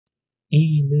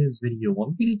In this video,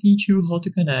 I'm going to teach you how to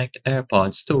connect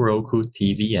AirPods to Roku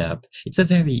TV app. It's a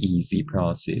very easy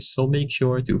process, so make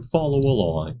sure to follow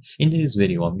along. In this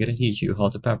video, I'm going to teach you how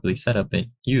to properly set up and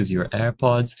use your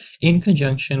AirPods in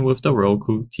conjunction with the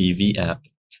Roku TV app.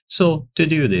 So, to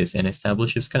do this and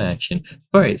establish this connection,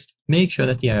 first, make sure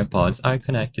that the AirPods are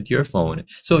connected to your phone.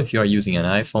 So if you are using an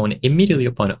iPhone, immediately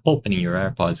upon opening your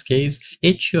AirPods case,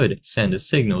 it should send a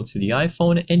signal to the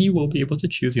iPhone and you will be able to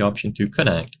choose the option to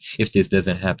connect. If this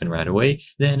doesn't happen right away,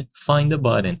 then find the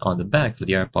button on the back of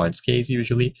the AirPods case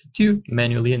usually to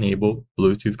manually enable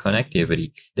Bluetooth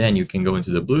connectivity. Then you can go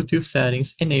into the Bluetooth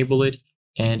settings, enable it,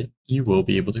 and you will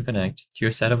be able to connect to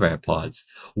your set of AirPods.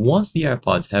 Once the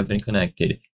AirPods have been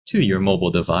connected to your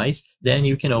mobile device, then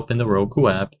you can open the Roku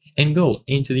app and go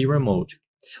into the remote.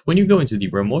 When you go into the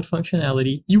remote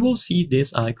functionality, you will see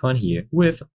this icon here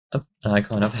with an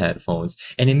icon of headphones,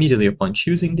 and immediately upon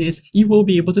choosing this, you will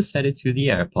be able to set it to the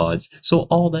AirPods. So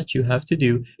all that you have to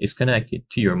do is connect it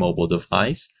to your mobile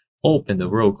device, open the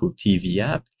Roku TV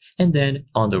app, and then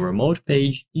on the remote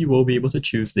page, you will be able to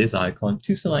choose this icon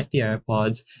to select the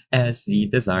AirPods as the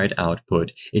desired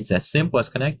output. It's as simple as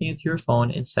connecting it to your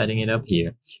phone and setting it up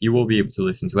here. You will be able to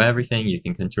listen to everything, you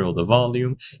can control the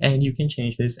volume, and you can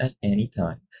change this at any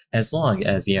time. As long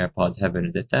as the AirPods have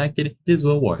been detected, this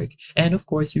will work. And of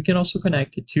course, you can also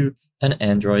connect it to an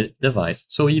Android device.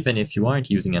 So even if you aren't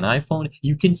using an iPhone,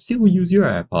 you can still use your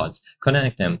AirPods.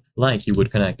 Connect them like you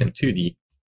would connect them to the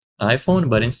iPhone,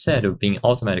 but instead of being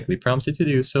automatically prompted to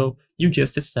do so, you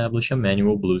just establish a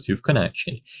manual Bluetooth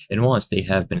connection. And once they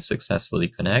have been successfully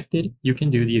connected, you can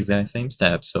do the exact same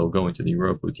steps. So go into the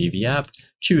Roku TV app,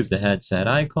 choose the headset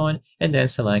icon, and then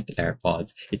select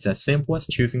AirPods. It's as simple as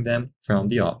choosing them from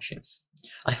the options.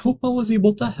 I hope I was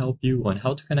able to help you on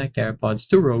how to connect AirPods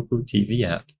to Roku TV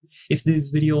app. If this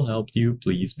video helped you,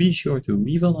 please be sure to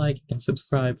leave a like and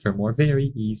subscribe for more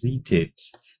very easy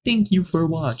tips. Thank you for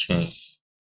watching.